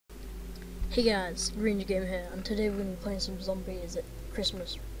Hey guys, Ranger Game here, and today we're going to be playing some zombies at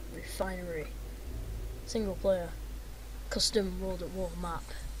Christmas Refinery. Single player, custom World at War map.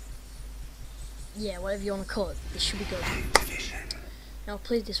 Yeah, whatever you want to call it, this should be good. Now I've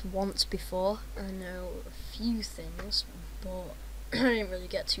played this once before, and I know a few things, but I didn't really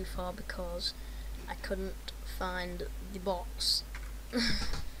get too far because I couldn't find the box.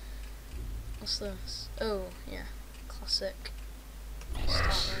 What's this? Oh, yeah, classic. Start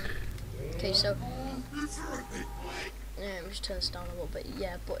now. Okay, so yeah, let me just turn this down a little bit.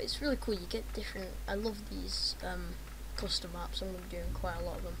 Yeah, but it's really cool. You get different. I love these custom maps. I'm going to be doing quite a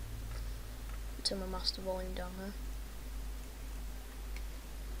lot of them. Turn my master volume down here.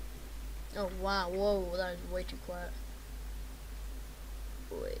 Oh wow! Whoa, that is way too quiet.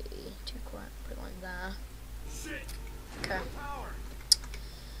 Way too quiet. Put it like there. Okay.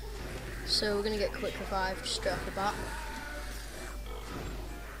 So we're gonna get quick revive just straight off the bat.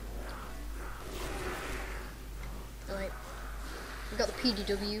 Right. We've got the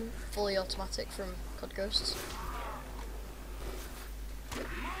PDW, fully automatic from COD Ghosts.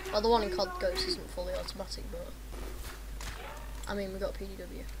 Well, the one in COD Ghosts isn't fully automatic, but I mean, we've got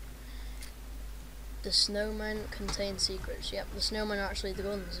PDW. The snowmen contain secrets. Yep, the snowmen are actually the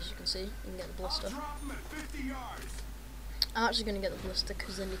guns, as you can see. You can get the blister. I'm actually going to get the blister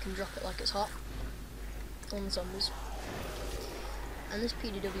because then you can drop it like it's hot on the zombies. And this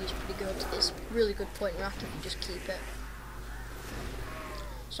PDW is pretty good. It's a really good point rack if you just keep it.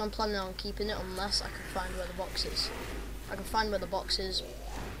 So I'm planning on keeping it unless I can find where the box is. I can find where the box is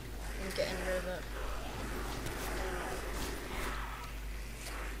and getting rid of it.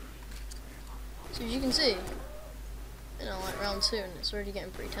 So as you can see, you know, like round 2, and it's already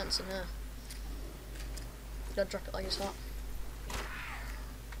getting pretty tense in here. Gotta drop it like it's hot.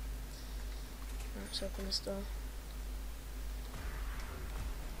 Let's open this door.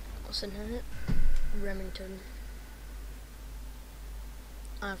 What's in here? Remington.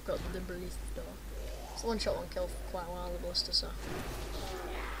 I've got the Breathe door. It's one shot, one kill for quite a while, the blister, so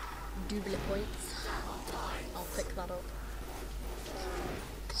double points. I'll pick that up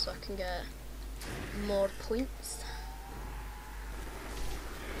so I can get more points.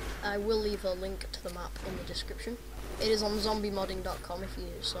 I will leave a link to the map in the description. It is on zombiemodding.com if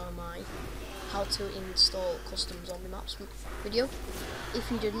you saw my how to install custom zombie maps video.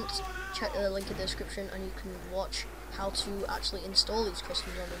 If you didn't, check the link in the description and you can watch how to actually install these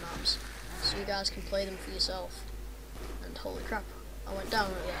custom zombie maps so you guys can play them for yourself. And holy crap, I went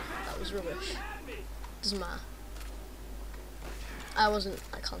down right there. That was rubbish. Doesn't matter. I wasn't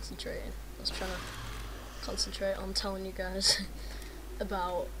concentrating. I was trying to concentrate on telling you guys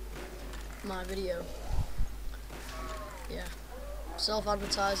about my video. Yeah.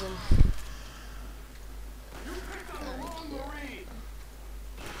 Self-advertising.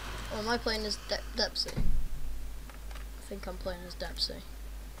 Oh, am I playing as Dempsey? I think I'm playing as Dempsey.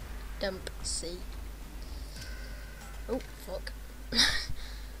 Dempsey. Oh, fuck.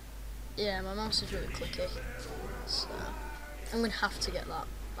 Yeah, my mouse is really clicky. So, I'm going to have to get that.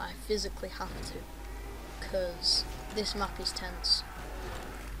 I physically have to. Because this map is tense.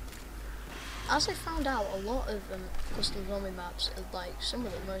 As I found out, a lot of custom zombie maps are like some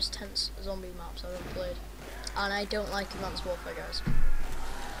of the most tense zombie maps I've ever played. And I don't like Advanced Warfare, guys.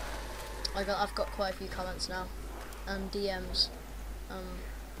 I've got quite a few comments now, and DMs,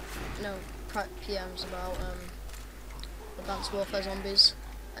 no, PMs about Advanced Warfare Zombies,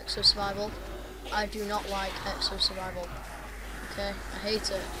 Exo Survival. I do not like Exo Survival. Okay, I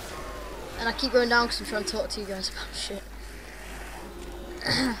hate it, and I keep going down because I'm trying to talk to you guys about shit.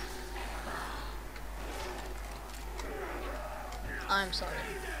 I'm sorry.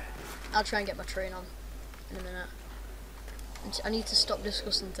 I'll try and get my train on in a minute. I need to stop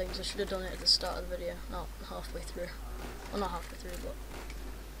discussing things. I should have done it at the start of the video, not halfway through. Well, not halfway through,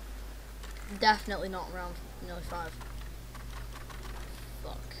 but definitely not around nearly 5.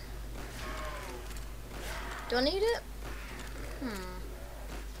 Fuck. Do I need it?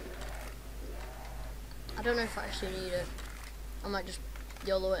 I don't know if I actually need it. I might just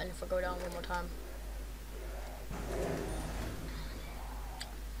YOLO it, and if I go down one more time.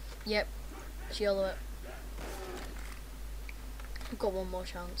 Yep, just YOLO it. I've got one more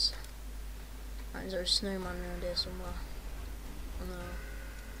chance. Right, is there a snowman around here somewhere? Oh, no.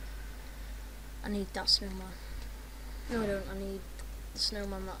 I need that snowman. No, I don't. I need the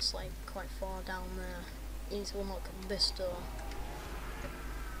snowman that's like quite far down there. You need to unlock this door.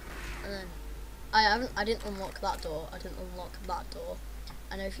 And then I didn't unlock that door. I didn't unlock that door.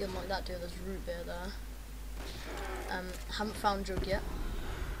 I know if you unlock that door, there's root beer there. Haven't found Jug yet,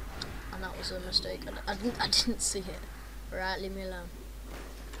 and that was a mistake. I didn't see it. Right, leave me alone.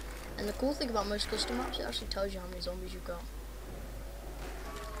 And the cool thing about most custom maps, it actually tells you how many zombies you've got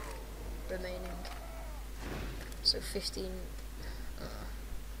remaining. So 15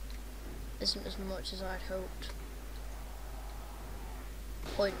 isn't as much as I'd hoped,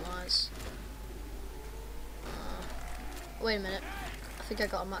 point-wise. Wait a minute, I think I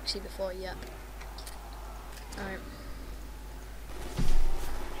got a maxi before yet. Alright.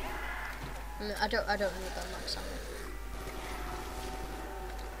 I don't need that max ammo.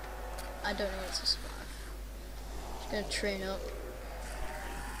 I don't need it to survive. Just gonna train up.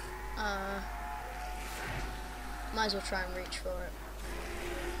 Might as well try and reach for it.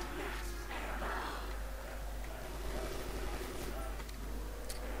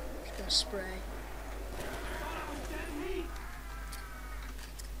 Just gonna spray.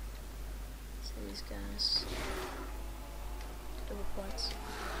 See these guys. Double points.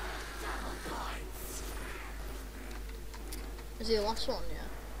 Is he the last one? Yeah.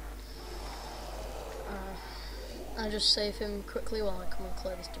 I just save him quickly while I come and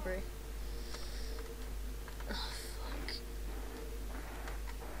clear this debris. Oh, fuck.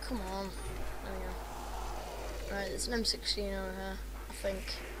 Come on. There we go. Right, it's an M16 over here, I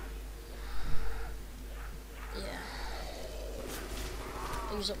think. Yeah.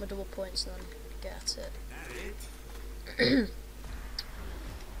 I'll use up my double points and then get it.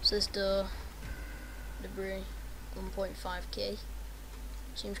 So this door, debris, 1.5k.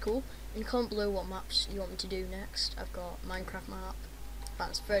 Seems cool. And comment below what maps you want me to do next. I've got Minecraft map,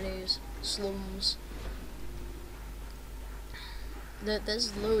 Advanced Freddy's, Slums.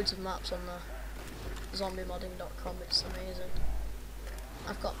 There's loads of maps on the zombiemodding.com, it's amazing.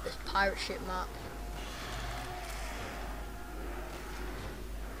 I've got this pirate ship map.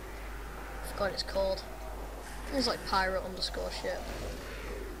 I forgot what it's called. It's like pirate underscore ship.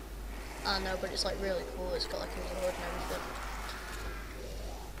 I know, but it's like really cool. It's got like a neighborhood and everything.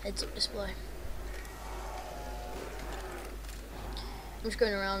 Heads up display. I'm just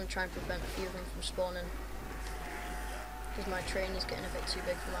going around and trying to prevent a few of them from spawning, because my train is getting a bit too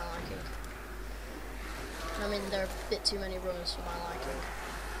big for my liking. I mean, there are a bit too many runners for my liking.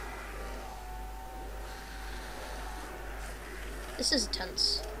 This is a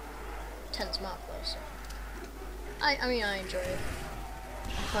tense map though, so I mean I enjoy it.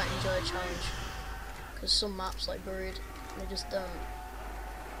 I quite enjoy a challenge, because some maps like Buried, they just don't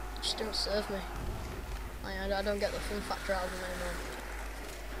serve me. I don't get the fun factor out of them anymore.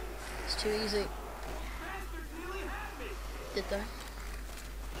 It's too easy. Did they?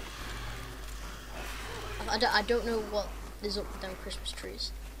 I don't know what is up with them Christmas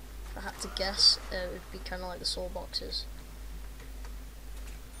trees. If I had to guess, it would be kind of like the soul boxes.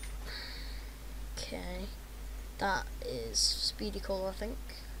 Okay, that is Speedy Cola, I think.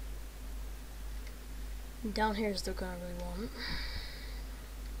 And down here is the guy I really want.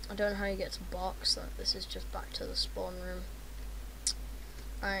 I don't know how you get to box. This is just back to the spawn room.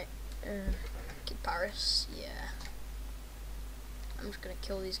 Alright, Paris, yeah. I'm just gonna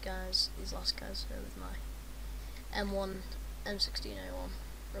kill these guys, these last guys here with my M1, M16A1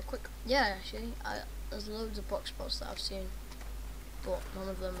 real quick. Yeah, actually, there's loads of box spots that I've seen, but none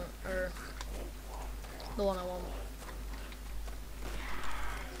of them are the one I want.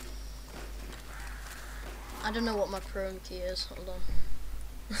 I don't know what my prone key is, hold on.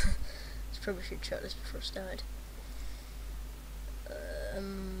 Probably should check this before I start.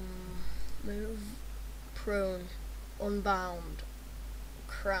 Move, prone, unbound,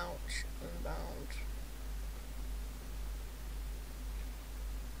 crouch, unbound.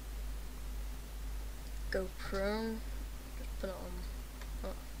 Go prone, just put it on.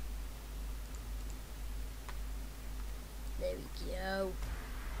 Oh. There we go.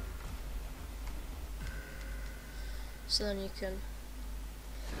 So then you can.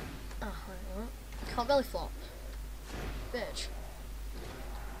 Oh, wait, what? Can't belly flop. Bitch.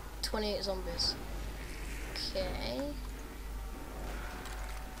 28 zombies. Okay.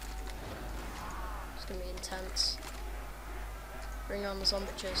 It's gonna be intense. Bring on the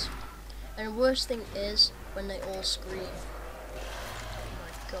zombies. And the worst thing is when they all scream. Oh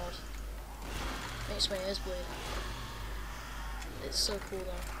my god. Makes my ears bleed. It's so cool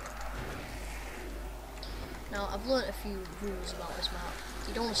though. Now, I've learnt a few rules about this map.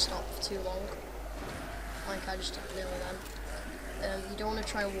 You don't want to stop for too long, like I just did nearly then. You don't want to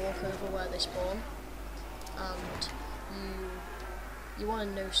try and walk over where they spawn, and you want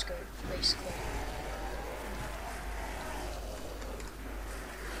to no-scope, basically.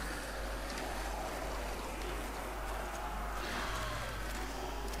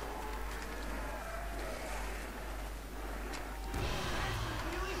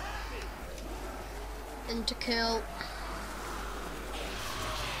 And to kill.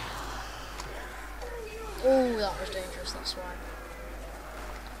 Oh, that was dangerous, that swipe.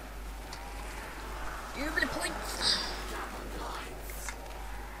 Jubilee points!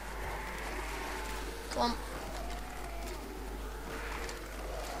 Come on.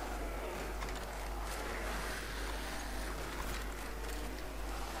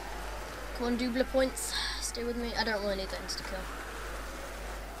 Come on, Jubilee points. Stay with me. I don't really need that insta-kill.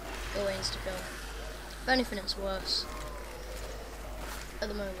 Go away, insta-kill. If anything, it's worse. At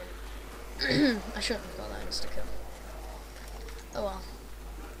the moment. I shouldn't have got that insta-kill. Oh well.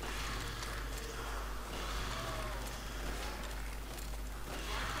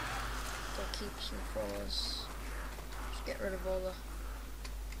 Gotta keep some crawlers. Just get rid of all the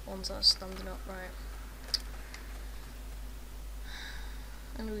ones that are standing up right.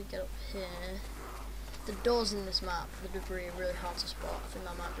 How do we get up here? The doors in this map, the debris are really hard to spot. I think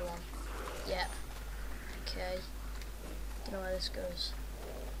that might be one. Yep. Okay. Don't know where this goes.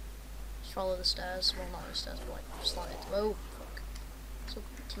 Just follow the stairs. Well, not the stairs, but like slightly. Oh, fuck. So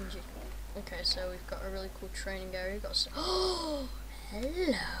tingy. Okay, so we've got a really cool training area. We've got. Oh,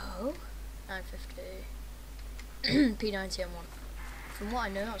 hello. 950. P90M1. From what I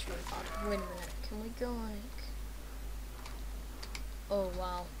know, that's really bad. Wait a minute. Can we go like? Oh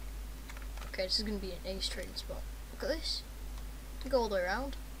wow. Okay, this is gonna be an ace trading spot. Look at this. You can go all the way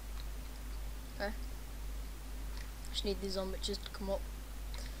around. Okay. Just need these zombies to come up.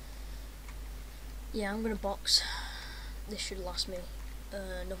 Yeah, I'm gonna box. This should last me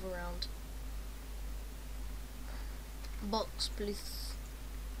another round. Box, please.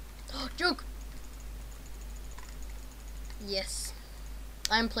 Oh, joke! Yes.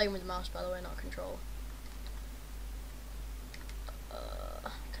 I'm playing with the mouse, by the way, not controller.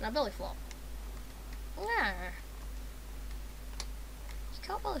 Can I belly flop? Nah. You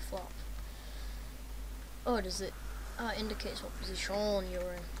can't belly flop. Oh, does it? It indicates what position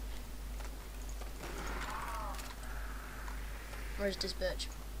you're in. Where's this bitch?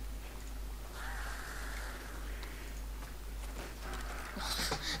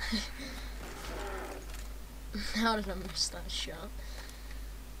 How did I miss that shot?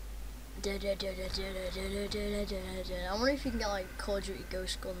 I wonder if you can get like Call of Duty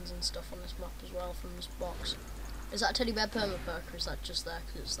ghost guns and stuff on this map as well from this box. Is that a teddy bear perma perk, or is that just there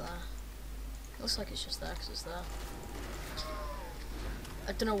because it's there? It looks like it's just there because it's there.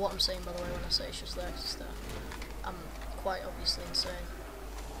 I don't know what I'm saying, by the way, when I say it's just there because it's there. I'm quite obviously insane.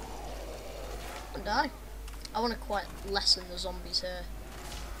 And I want to quite lessen the zombies here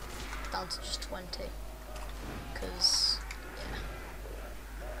down to just 20, because yeah,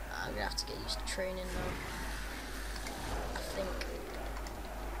 I'm gonna have to get used to training though. I think.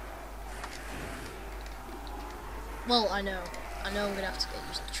 Well, I know I'm gonna have to get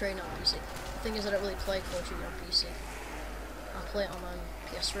used to training on PC. The thing is, I don't really play Call of Duty on PC. I play it on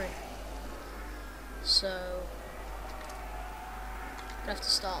PS3. So I'm gonna have to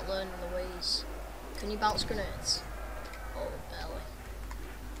start learning the ways. Can you bounce grenades? Oh, barely.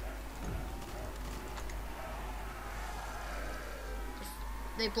 If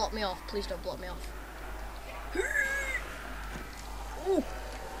they block me off, please don't block me off. Ooh.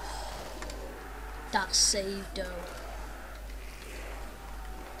 That saved though.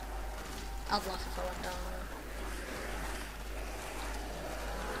 I'd laugh if I went down there.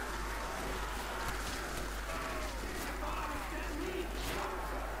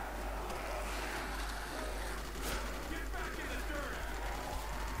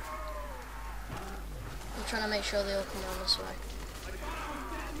 I'm trying to make sure they all come down this way.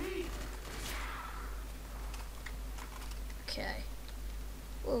 Okay.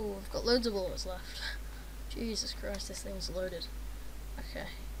 Whoa, I've got loads of bullets left. Jesus Christ, this thing's loaded. Okay.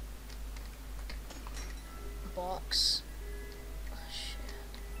 Box. Oh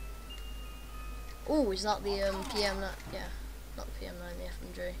shit. Oh, is that the PM9? Yeah, not the PM9,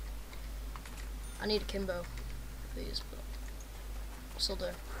 the FMG. I need a Kimbo for these, but I'll still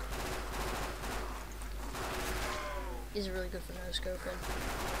do. These are really good for no scoping.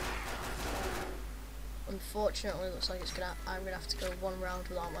 Unfortunately, it looks like I'm gonna have to go one round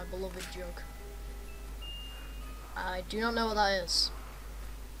without my beloved jug. I do not know what that is.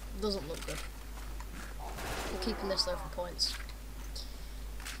 It doesn't look good. I'm keeping this though for points.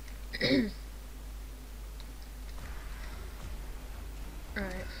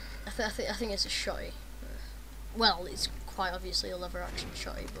 Right, I think it's a shotty. Well, it's quite obviously a lever action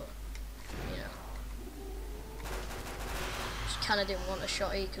shotty, but you know, just kind of didn't want a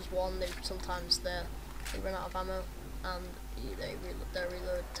shotty because one, they run out of ammo, and their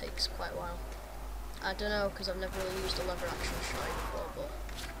reload takes quite a while. I don't know, because I've never really used a lever action shotty before,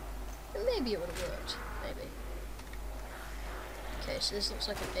 but maybe it would have worked. Maybe. Okay, so this looks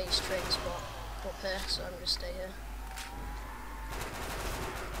like an ace train spot. up here, so I'm gonna stay here.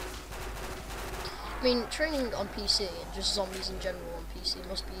 I mean, training on PC and just zombies in general on PC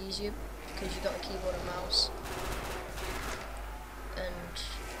must be easier because you got a keyboard and mouse. And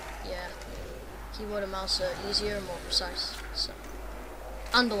yeah, keyboard and mouse are easier and more precise, so,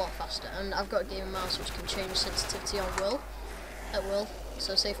 and a lot faster. And I've got a gaming mouse which can change sensitivity on at will.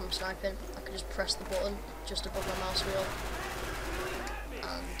 So say if I'm sniping, I can just press the button just above my mouse wheel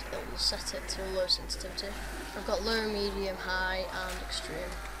and it will set it to a low sensitivity. I've got low, medium, high and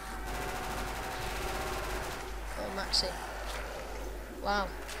extreme. Oh, maxi. Wow,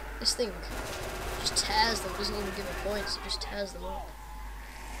 this thing just tears them, doesn't even give me points, it just tears them up.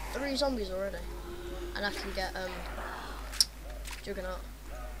 3 zombies already. And I can get Juggernaut.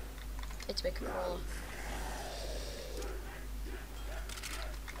 Need to make a crawler.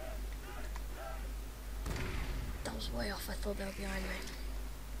 That was way off, I thought they were behind me.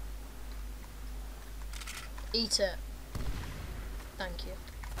 Eat it. Thank you.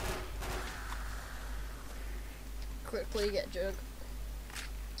 Quickly get Jug.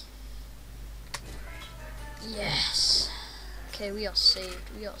 Yes. Okay, we are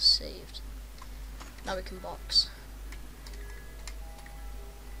saved. We are saved. Now we can box.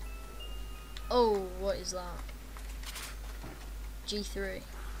 Oh, what is that? G3.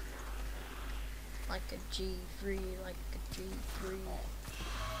 Like a G3, like a G3.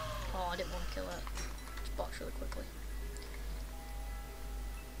 Oh, I didn't want to kill it. Just box really quickly.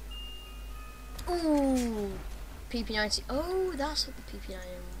 Ooh, PP90. Oh, that's what the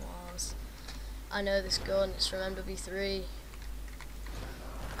PP90 was. I know this gun. It's from MW3.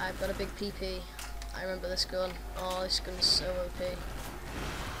 I've got a big PP. I remember this gun. Oh, this gun is so OP.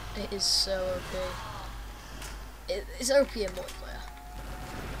 It is so OP. It's OP in multiplayer.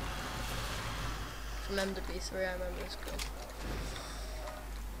 From MW3, I remember this gun.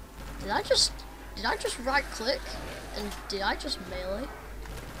 Did I just right click and did I just melee?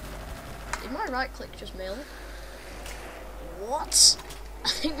 Did my right click just melee? What? I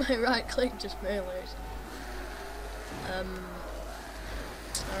think my right click just melees.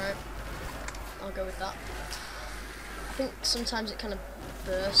 Alright. I'll go with that. I think sometimes it kind of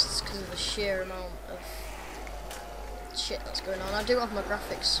bursts because of the sheer amount of shit that's going on. I do have my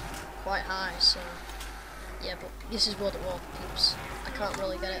graphics quite high, so yeah, but this is World at War, peeps. I can't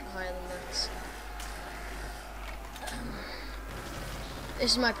really get it higher than this.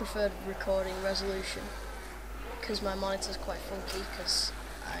 This is my preferred recording resolution because my monitor's quite funky because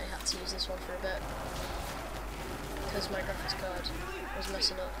I had to use this one for a bit because my graphics card was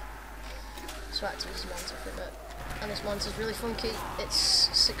messing up, so I had to use this monitor for a bit. And this monitor's really funky. It's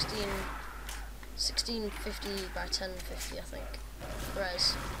 1650 by 1050, I think,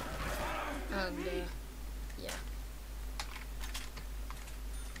 res. And yeah.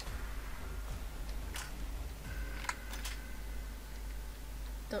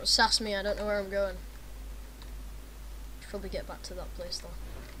 Don't sass me, I don't know where I'm going. Should probably get back to that place though.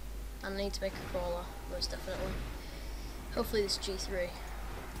 And I need to make a crawler, most definitely. Hopefully this G3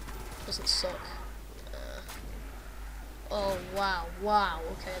 doesn't suck. Oh wow, wow,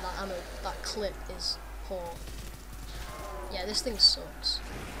 okay, that ammo, that clip is poor. Yeah, this thing sucks.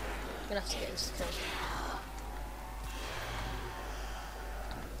 I'm gonna have to get insta kill.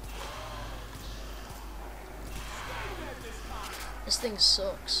 This thing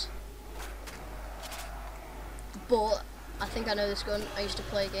sucks. But I think I know this gun. I used to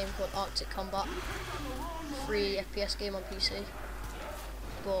play a game called Arctic Combat, free FPS game on PC,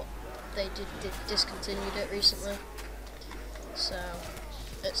 but they discontinued it recently. So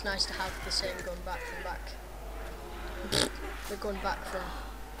it's nice to have the same gun back from the gun back from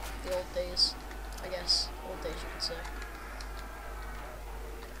the old days, I guess. Old days, you could say.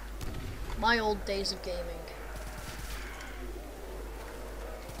 My old days of gaming.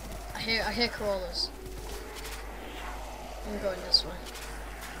 I hear crawlers. I'm going this way.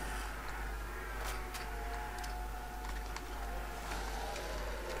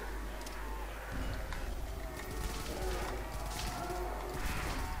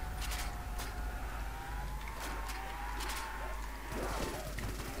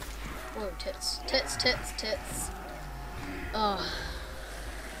 Whoa, tits. Tits, tits, tits. Oh.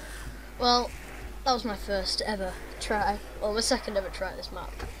 Well, that was my first ever try, or my second ever try at this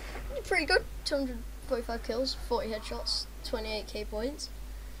map. Pretty good. 245 kills, 40 headshots, 28k points.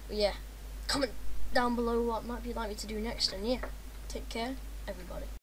 But yeah, comment down below what might you like me to do next, and yeah, take care, everybody.